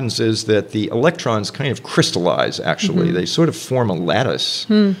what happens is that the electrons kind of crystallize, actually. Mm-hmm. They sort of form a lattice.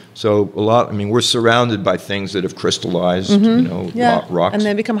 Hmm. So we're surrounded by things that have crystallized, rocks. And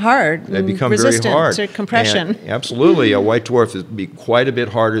they become hard. They and become resistant very hard. to compression. And absolutely. A white dwarf would be quite a bit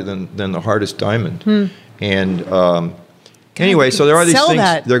harder than the hardest diamond. And anyway, so there are these Sell things.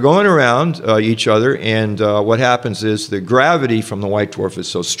 that. They're going around each other, and what happens is the gravity from the white dwarf is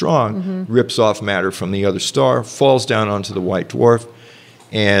so strong, rips off matter from the other star, falls down onto the white dwarf,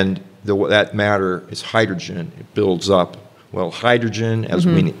 and that matter is hydrogen. It builds up. Well, hydrogen, as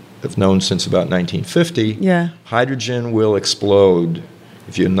we have known since about 1950, hydrogen will explode.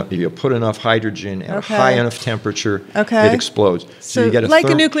 If you put enough hydrogen at a high enough temperature, it explodes. So you get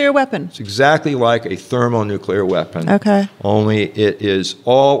a nuclear weapon. It's exactly like a thermonuclear weapon. Okay. Only it is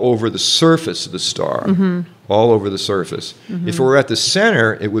all over the surface of the star. All over the surface. If it were at the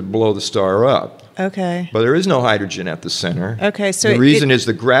center, it would blow the star up. Okay. But there is no hydrogen at the center. Okay, so the reason is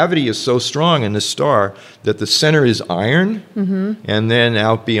the gravity is so strong in this star that the center is iron, and then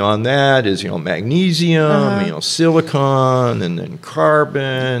out beyond that is magnesium, silicon, and then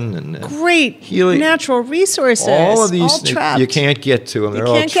carbon, and then great helium. natural resources. All of these things, trapped. you can't get to them. They're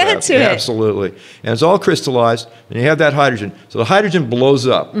all can't get trapped. to it. Absolutely, and it's all crystallized, and you have that hydrogen. So the hydrogen blows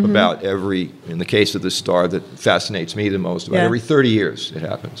up about in the case of the star that fascinates me the most, about every 30 years it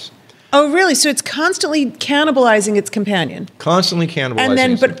happens. Oh, really? So it's constantly cannibalizing its companion. Constantly cannibalizing. And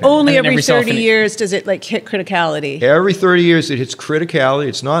then, its but companion. only And then every every so 30 often years does it like hit criticality. Every 30 years it hits criticality.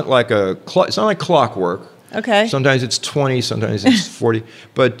 It's not like it's not like clockwork. Okay. Sometimes it's 20, sometimes it's 40.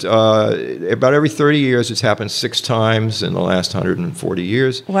 But about every 30 years, it's happened 6 times in the last 140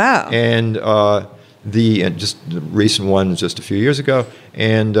 years. Wow. And just the recent one was just a few years ago.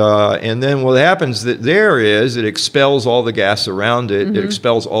 And then what happens is it expels all the gas around it. It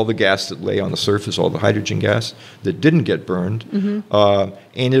expels all the gas that lay on the surface, all the hydrogen gas that didn't get burned.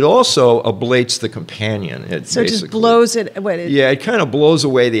 And it also ablates the companion. So it just blows it. It kind of blows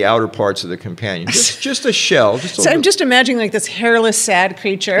away the outer parts of the companion. Just a shell. So I'm just imagining like this hairless, sad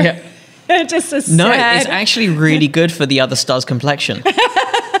creature. Yeah. Just a sad. No, it's actually really good for the other star's complexion.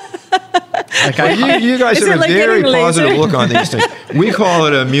 Well, you guys Is have it a like very getting positive laser? look on these things. We call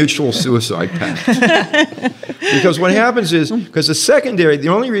it a mutual suicide pact. Because what happens is, because the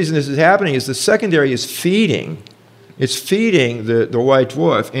only reason this is happening is the secondary is feeding. It's feeding the white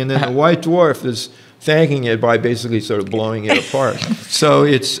dwarf, and then the white dwarf is thanking it by basically sort of blowing it apart. So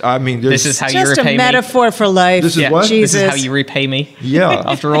this is how you just repay a metaphor for life. This is what? Jesus. This is how you repay me. Yeah.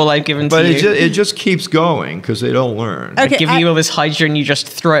 After all I've given But to you. it just keeps going because they don't learn. Okay, I give you all this hydrogen, you just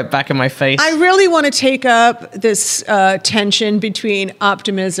throw it back in my face. I really want to take up this tension between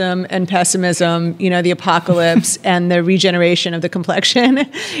optimism and pessimism, the apocalypse and the regeneration of the complexion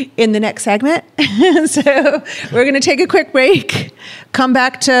in the next segment. So we're going to take a quick break, come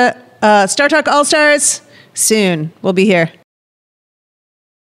back to Star Talk All-Stars soon. We'll be here.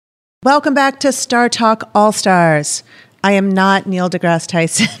 Welcome back to Star Talk All-Stars. I am not Neil deGrasse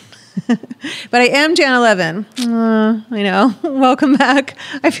Tyson. But I am Jan 11. I know. Welcome back.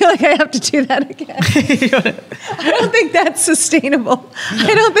 I feel like I have to do that again. I don't think that's sustainable.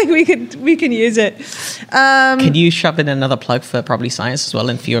 I don't think we can use it. Can you shove in another plug for Probably Science as well,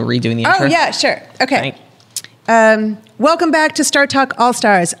 and if you're redoing the intro? Oh, yeah, sure. Okay. Thank- Welcome back to Star Talk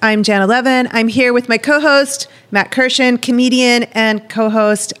All-Stars. I'm Jan 11. I'm here with my co-host, Matt Kirshen, comedian and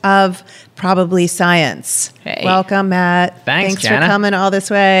co-host of Probably Science. Hey. Welcome, Matt. Thanks, for Jana. coming all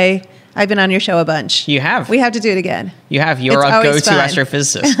this way. I've been on your show a bunch. You have. We have to do it again. You have. You're It's our always go-to fun.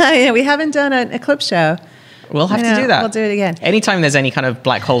 astrophysicist. Yeah, we haven't done an eclipse show. We'll have I to know. do that. We'll do it again. Anytime there's any kind of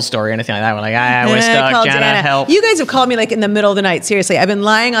black hole story or anything like that, we're like, we're Call stuck. Jana, Jana. help. You guys have called me like in the middle of the night. Seriously, I've been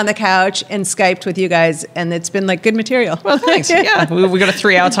lying on the couch and Skyped with you guys, and it's been like good material. Well, thanks. Yeah, we got a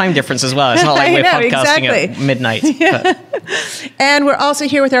 3-hour time difference as well. It's not like I we're know, podcasting exactly. at midnight. But And we're also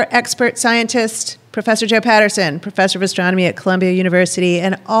here with our expert scientist, Professor Joe Patterson, professor of astronomy at Columbia University,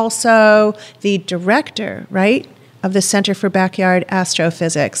 and also the director, right, of the Center for Backyard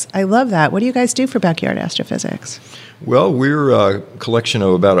Astrophysics. I love that. What do you guys do for backyard astrophysics? Well, we're a collection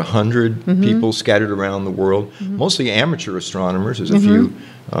of about 100 people scattered around the world, mostly amateur astronomers. There's a few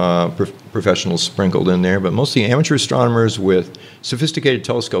professionals sprinkled in there, but mostly amateur astronomers with sophisticated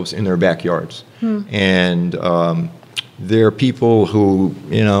telescopes in their backyards. And they're people who,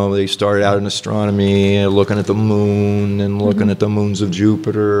 they started out in astronomy looking at the moon and looking at the moons of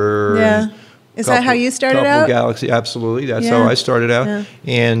Jupiter. Yeah. and Is that how you started couple out? Galaxy, absolutely. That's Yeah. how I started out.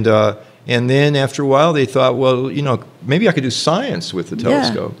 Yeah. And then after a while, they thought, well, maybe I could do science with the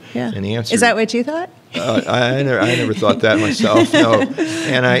telescope. Yeah. And the answer Is that what you thought? I never thought that myself. No.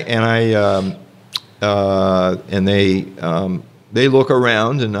 And they look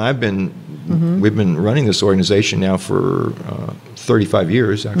around, and we've been running this organization now for 35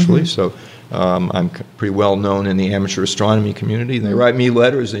 years, actually. So I'm pretty well known in the amateur astronomy community. And they write me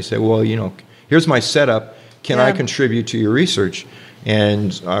letters. They say, well, here's my setup. Can I contribute to your research?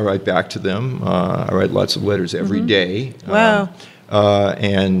 And I write back to them. I write lots of letters every day. Wow.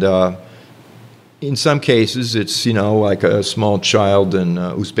 In some cases, it's like a small child in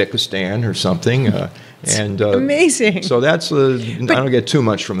Uzbekistan or something. Amazing. So that's I don't get too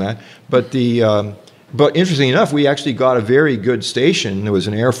much from that. But but interestingly enough, we actually got a very good station. There was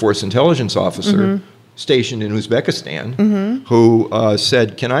an Air Force intelligence officer stationed in Uzbekistan who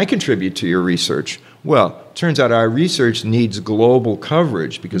said, "Can I contribute to your research?" Well, turns out our research needs global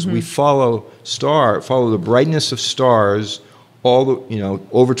coverage because we follow the brightness of stars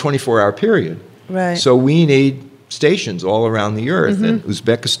over 24-hour period. Right. So we need stations all around the Earth, and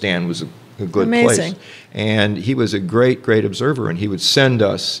Uzbekistan was a good Amazing. place. And he was a great, great observer, and he would send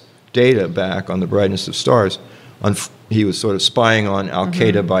us data back on the brightness of stars. He was sort of spying on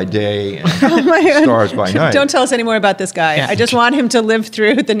Al-Qaeda by day and stars by night. Don't tell us any more about this guy. Yeah. I just want him to live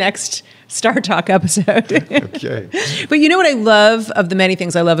through the next Star Talk episode. Okay. But you know what I love of the many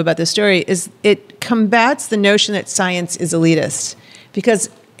things I love about this story is it combats the notion that science is elitist, because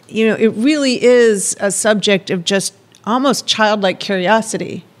it really is a subject of just almost childlike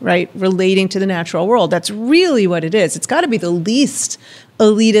curiosity, right? Relating to the natural world. That's really what it is. It's got to be the least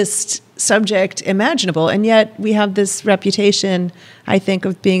elitist subject imaginable. And yet we have this reputation, I think,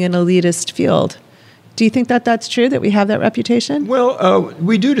 of being an elitist field. Do you think that that's true, that we have that reputation? Well,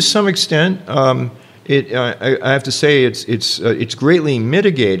 we do to some extent. I have to say it's greatly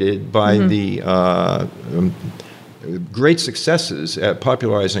mitigated by the great successes at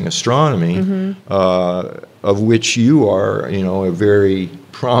popularizing astronomy, of which you are, a very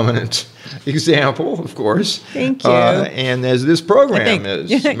prominent example, of course. Thank you. And as this program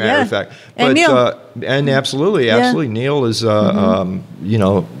is, as a matter of fact. And but, Neil. And absolutely. Neil is,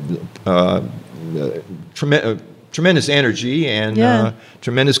 tremendous energy and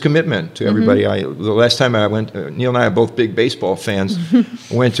tremendous commitment to everybody. The last time I went, Neil and I are both big baseball fans. I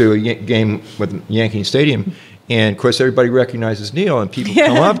went to a game with Yankee Stadium. And, of course, everybody recognizes Neil, and people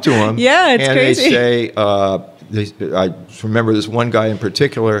come up to him. Yeah, it's and crazy. They say, I remember this one guy in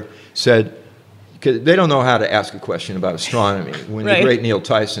particular said, 'cause they don't know how to ask a question about astronomy when Right. the great Neil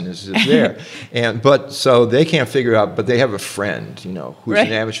Tyson is there. But so they can't figure out, but they have a friend, who's Right.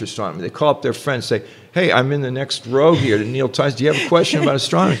 an amateur astronomer. They call up their friend and say, hey, I'm in the next row here to Neil Tyson. Do you have a question about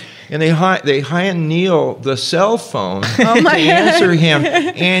astronomy? And they hand Neil the cell phone to answer him,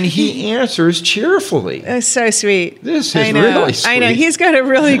 and he answers cheerfully. That's so sweet. This is I know. really sweet. I know. He's got a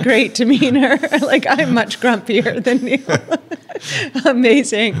really great demeanor. Like, I'm much grumpier than Neil.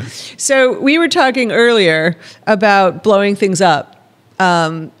 Amazing. So we were talking earlier about blowing things up.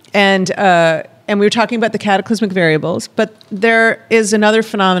 And we were talking about the cataclysmic variables. But there is another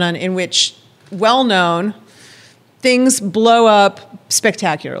phenomenon in which well-known things blow up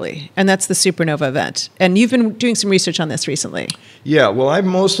spectacularly, and that's the supernova event. And you've been doing some research on this recently. Yeah, well, I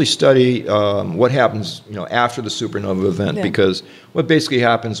mostly study what happens, after the supernova event, because what basically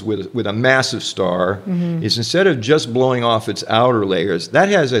happens with a massive star is instead of just blowing off its outer layers, that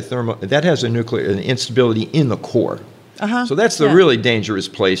has an instability in the core. So that's the really dangerous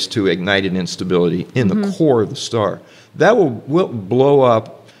place to ignite an instability in the core of the star. That will blow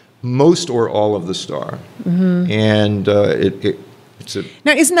up most or all of the star, and it's a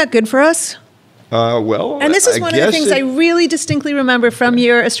Now, isn't that good for us? well. And this is one of the things I really distinctly remember from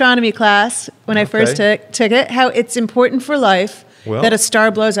your astronomy class when I first took it, how it's important for life that a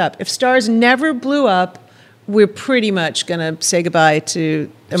star blows up. If stars never blew up, we're pretty much going to say goodbye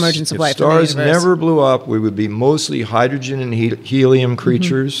to emergence of life in the universe. If stars never blew up, we would be mostly hydrogen and helium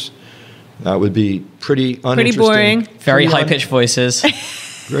creatures. That would be pretty uninteresting. boring. Very high-pitched voices.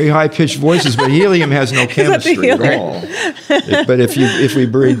 Very high-pitched voices, but helium has no chemistry at all. But if we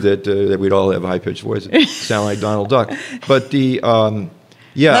breathed it, that we'd all have high-pitched voices. Sound like Donald Duck. But the Thought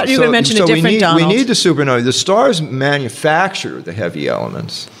you were going to mention a different Donald. We need the supernova. The stars manufacture the heavy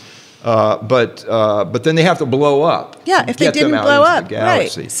elements, but then they have to blow up. Yeah, if they get them didn't out blow into up, the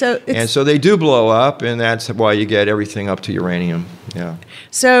galaxy. right. So they do blow up, and that's why you get everything up to uranium. Yeah.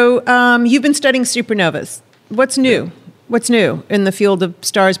 So you've been studying supernovas. What's new? Yeah. What's new in the field of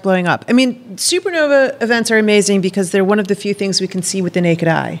stars blowing up? I mean, supernova events are amazing because they're one of the few things we can see with the naked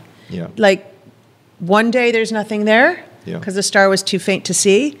eye. Yeah. Like, one day there's nothing there because the star was too faint to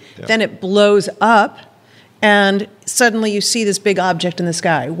see. Yeah. Then it blows up, and suddenly you see this big object in the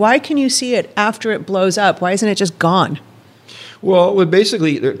sky. Why can you see it after it blows up? Why isn't it just gone? Well,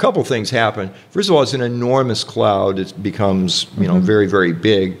 basically, a couple things happen. First of all, it's an enormous cloud. It becomes, very, very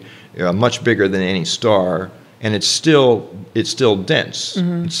big, much bigger than any star. And it's still dense.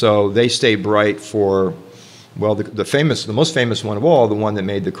 So they stay bright for, well, the most famous one of all, the one that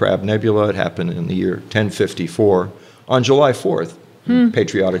made the Crab Nebula. It happened in the year 1054 on July 4th,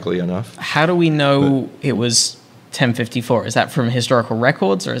 patriotically enough. How do we know it was 1054? Is that from historical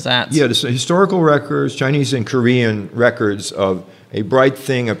records, or is that? Yeah, there's historical records, Chinese and Korean records of a bright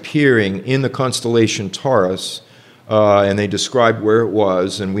thing appearing in the constellation Taurus, and they described where it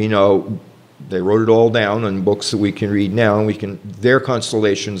was, and we know. They wrote it all down in books that we can read now, and their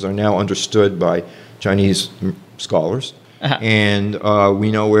constellations are now understood by Chinese scholars, and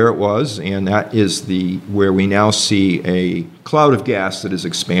we know where it was, and that is where we now see a cloud of gas that is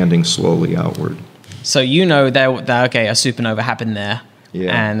expanding slowly outward. So that a supernova happened there.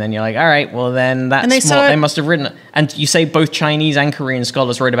 Yeah. And then you're like, all right, well then that's And they what saw they it- must have written it. And you say both Chinese and Korean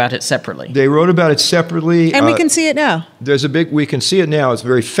scholars wrote about it separately. They wrote about it separately. And we can see it now. We can see it now. It's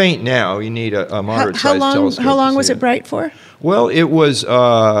very faint now. You need a moderate-sized telescope. How long to was see it bright for? Well, it was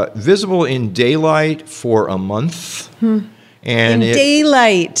visible in daylight for a month. And In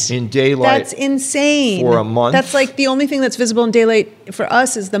daylight. In daylight. That's insane. For a month. That's like the only thing that's visible in daylight for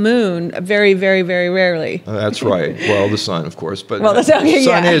us is the moon, very, very, very rarely. That's right. Well, the sun, of course, but Well, the sun,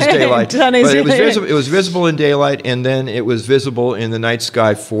 yeah. is daylight. Sun is but it was daylight. visible. It was visible in daylight, and then it was visible in the night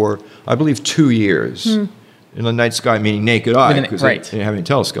sky for, I believe, 2 years. In the night sky, meaning naked eye, because right. they didn't have any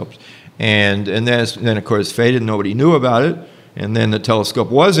telescopes. And then of course faded. Nobody knew about it, and then the telescope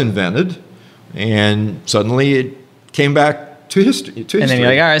was invented, and suddenly it came back to history. And then you're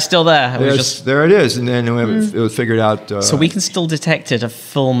like, all right, it's still there. It was just, There it is, and then it was figured out. so we can still detect it a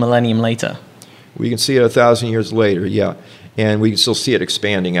full millennium later. We can see it 1,000 years later, yeah, and we can still see it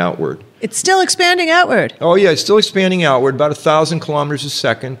expanding outward. It's still expanding outward. Oh yeah, it's still expanding outward, about 1,000 kilometers a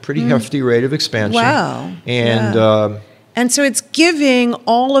second, pretty hefty rate of expansion. Wow. And Yeah. And so it's giving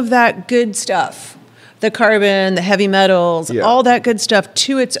all of that good stuff, the carbon, the heavy metals, Yeah. all that good stuff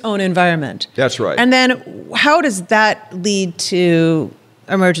to its own environment. That's right. And then how does that lead to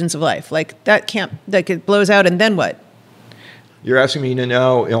emergence of life? Like it blows out and then what? You're asking me to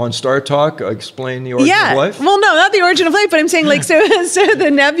now on Star Talk explain the origin of life? Well, no, not the origin of life, but I'm saying like so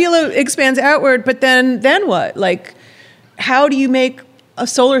the nebula expands outward, but then what? Like how do you make a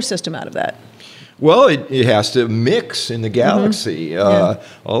solar system out of that? Well, it has to mix in the galaxy. Yeah.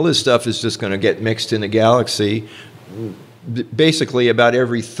 All this stuff is just going to get mixed in the galaxy. Basically, about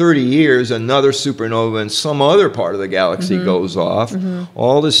every 30 years, another supernova in some other part of the galaxy goes off.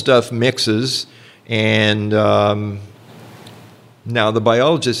 All this stuff mixes, and now the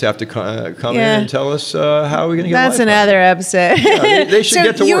biologists have to come in and tell us how we're going to get That's life out of another episode. Yeah, they should so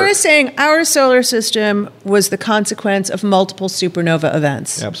get to you work. were saying our solar system was the consequence of multiple supernova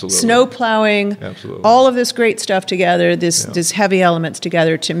events. Absolutely. Snow plowing, Absolutely. all of this great stuff together, this heavy elements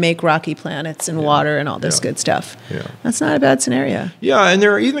together to make rocky planets and water and all this Yeah. good stuff. Yeah. That's not a bad scenario. Yeah, and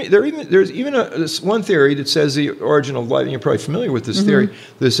there's even this one theory that says the origin of life, and you're probably familiar with this theory,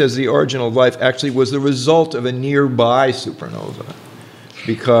 that says the origin of life actually was the result of a nearby supernova.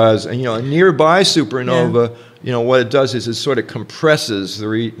 Because, a nearby supernova, what it does is it sort of compresses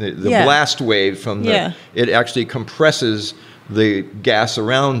the Yeah. blast wave from the, it actually compresses the gas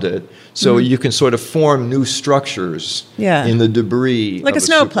around it, so you can sort of form new structures in the debris Like of a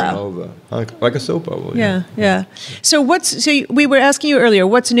snowplow. supernova. Like a snow bubble. Yeah. So we were asking you earlier,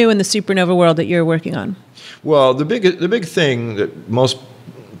 what's new in the supernova world that you're working on? Well, the big thing that most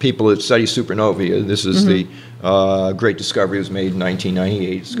people that study supernovae, this is the great discovery was made in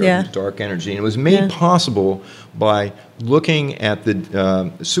 1998, discovery of dark energy, and it was made possible by looking at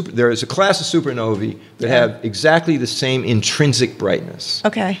there is a class of supernovae that have exactly the same intrinsic brightness.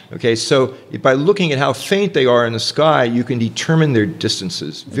 Okay, so by looking at how faint they are in the sky, you can determine their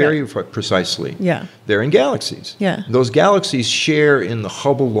distances very precisely. Yeah. They're in galaxies. Yeah. Those galaxies share in the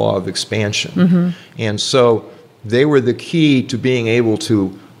Hubble law of expansion. And so they were the key to being able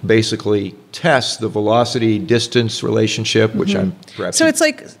to basically test the velocity distance relationship, which I'm perhaps. So it's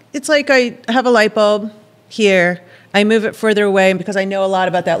like I have a light bulb here. I move it further away, and because I know a lot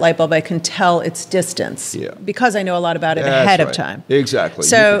about that light bulb, I can tell its distance. Yeah. Because I know a lot about it That's ahead of right. time. Exactly.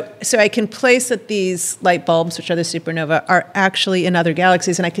 So I can place that these light bulbs, which are the supernova, are actually in other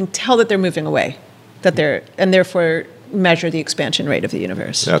galaxies, and I can tell that they're moving away, and therefore measure the expansion rate of the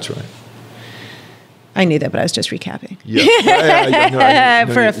universe. That's right. I knew that, but I was just recapping. Yeah.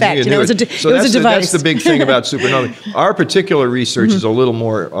 For effect. You It knew was it. a device. That's the big thing about supernovae. Our particular research is a little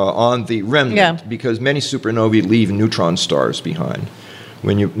more on the remnant because many supernovae leave neutron stars behind.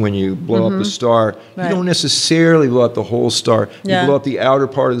 When you blow up the star, you don't necessarily blow up the whole star. You blow up the outer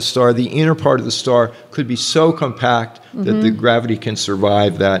part of the star. The inner part of the star could be so compact that the gravity can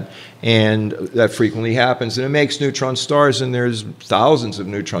survive that. And that frequently happens. And it makes neutron stars, and there's thousands of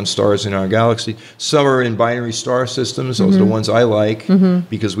neutron stars in our galaxy. Some are in binary star systems. Those are the ones I like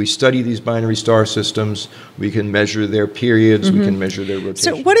because we study these binary star systems. We can measure their periods. We can measure their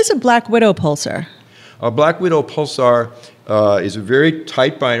rotation. So what is a black widow pulsar? A black widow pulsar is a very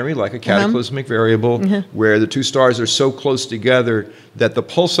tight binary, like a cataclysmic variable, where the two stars are so close together that the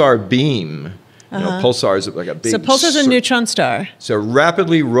pulsar beam, pulsar is like a big... So pulsar's a neutron star. It's a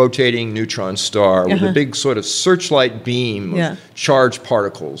rapidly rotating neutron star with a big sort of searchlight beam of charged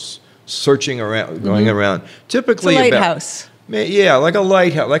particles searching around, going around. Typically It's a lighthouse. Yeah, like a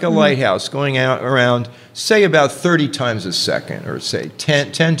lighthouse going out around, say, about 30 times a second, or say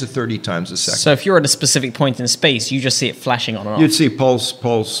 10 to 30 times a second. So if you're at a specific point in space, you just see it flashing on and off. You'd see pulse,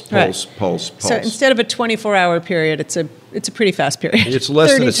 pulse, Right. pulse, pulse, pulse. So instead of a 24-hour period, it's a pretty fast period. It's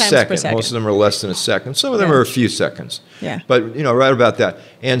less 30 than a times per second. Most of them are less than a second. Some of them Yeah. are a few seconds. Yeah. But, right about that.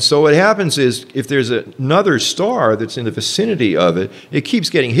 And so what happens is if there's another star that's in the vicinity of it, it keeps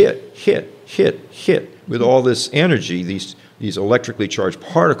getting hit with all this energy, these electrically charged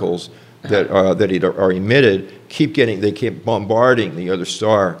particles that are emitted, they keep bombarding the other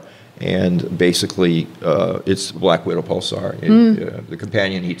star. And basically, it's the Black Widow pulsar. The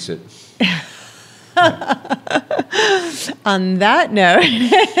companion heats it. On that note,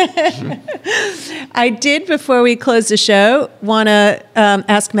 I did, before we close the show, want to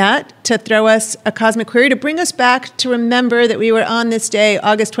ask Matt to throw us a cosmic query to bring us back to remember that we were on this day,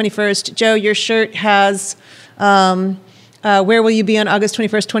 August 21st. Joe, your shirt has where will you be on August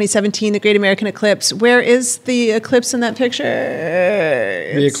 21st, 2017, the Great American Eclipse. Where is the eclipse in that picture?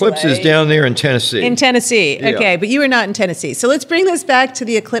 The eclipse is down there in Tennessee. In Tennessee, okay, but you were not in Tennessee. So let's bring this back to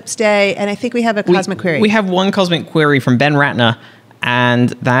the eclipse day, and I think we have a cosmic query. We have one cosmic query from Ben Ratner, and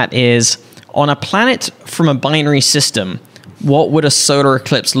that is, on a planet from a binary system, what would a solar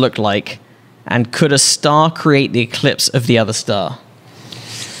eclipse look like? And could a star create the eclipse of the other star?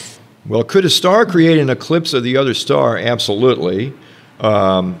 Well, could a star create an eclipse of the other star? Absolutely.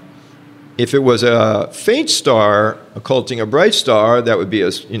 If it was a faint star occulting a bright star, that would be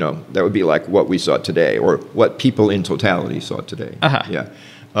like what we saw today, or what people in totality saw today. Uh-huh.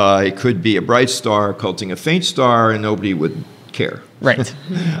 Yeah. It could be a bright star occulting a faint star, and nobody would care. Right.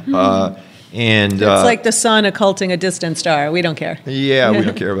 And it's like the sun occulting a distant star. We don't care. Yeah, we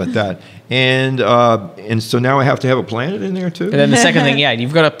don't care about that. And so now I have to have a planet in there too. And then the second thing,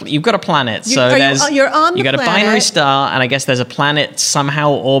 you've got a planet. So you're on the you got planet. a binary star, and I guess there's a planet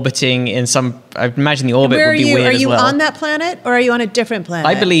somehow orbiting in some. I imagine the orbit would be weird as well. Are you on that planet, or are you on a different planet?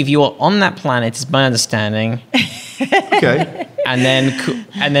 I believe you are on that planet. Is my understanding. Okay. And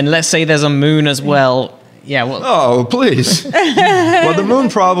then let's say there's a moon as well. Yeah. Well. Oh, please. Well, the moon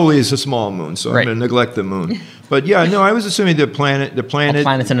probably is a small moon, so Right. I'm going to neglect the moon. But yeah, no, I was assuming the planet. A planet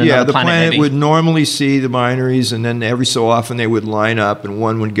and another yeah, the planet, planet maybe. would normally see the binaries, and then every so often they would line up, and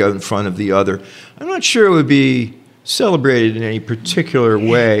one would go in front of the other. I'm not sure it would be celebrated in any particular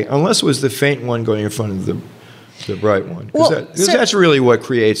way, unless it was the faint one going in front of the bright one, because that's really what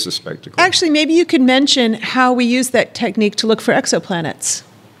creates the spectacle. Actually, maybe you could mention how we use that technique to look for exoplanets.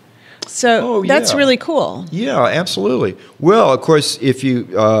 So that's really cool. Yeah, absolutely. Well, of course, if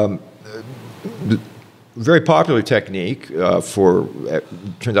you very popular technique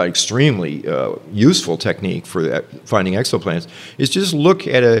turns out extremely useful technique for finding exoplanets is just look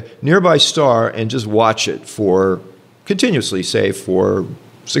at a nearby star and just watch it continuously, say for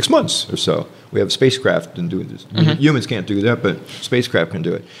 6 months or so. We have spacecraft and do this. Mm-hmm. Humans can't do that, but spacecraft can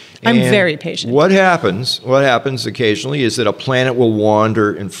do it. I'm very patient. What happens occasionally is that a planet will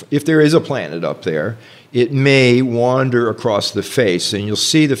wander, if there is a planet up there, it may wander across the face, and you'll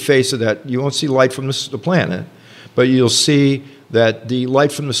see the face of that. You won't see light from the planet, but you'll see that the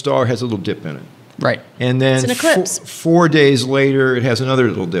light from the star has a little dip in it. Right. And then It's an eclipse. 4 days later, it has another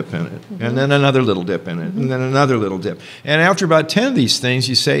little dip in it, and then another little dip in it, and then another little dip. And after about 10 of these things,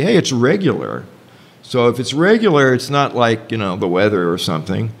 you say, hey, it's regular. So if it's regular, it's not like, the weather or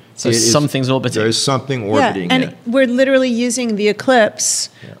something. So something's orbiting. There's something orbiting and it. we're literally using the eclipse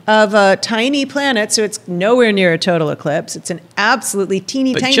of a tiny planet, so it's nowhere near a total eclipse. It's an absolutely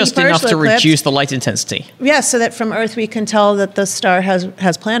tiny, But tiny just partial enough to eclipse. reduce the light intensity. Yeah, so that from Earth we can tell that the star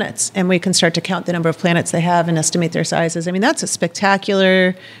has planets, and we can start to count the number of planets they have and estimate their sizes. I mean, that's a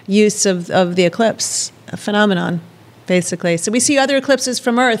spectacular use of the eclipse phenomenon, basically. So we see other eclipses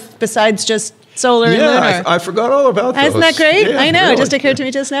from Earth besides just solar and lunar. Yeah, I forgot all about those. Isn't that great? Yeah, I know, really. it just occurred to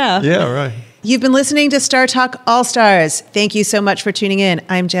me just now. Yeah, right. You've been listening to Star Talk All Stars. Thank you so much for tuning in.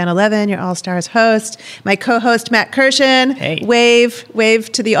 I'm Jana Levin, your All Stars host. My co-host, Matt Kirshen. Hey.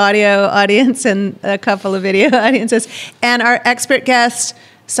 Wave to the audio audience and a couple of video audiences. And our expert guest,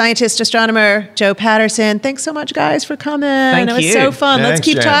 scientist astronomer Joe Patterson. Thanks so much, guys, for coming. Thank it was you. so fun. Let's Thanks,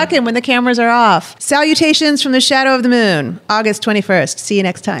 keep Jana. talking when the cameras are off. Salutations from the shadow of the moon, August 21st. See you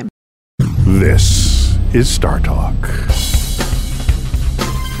next time. This is Star Talk.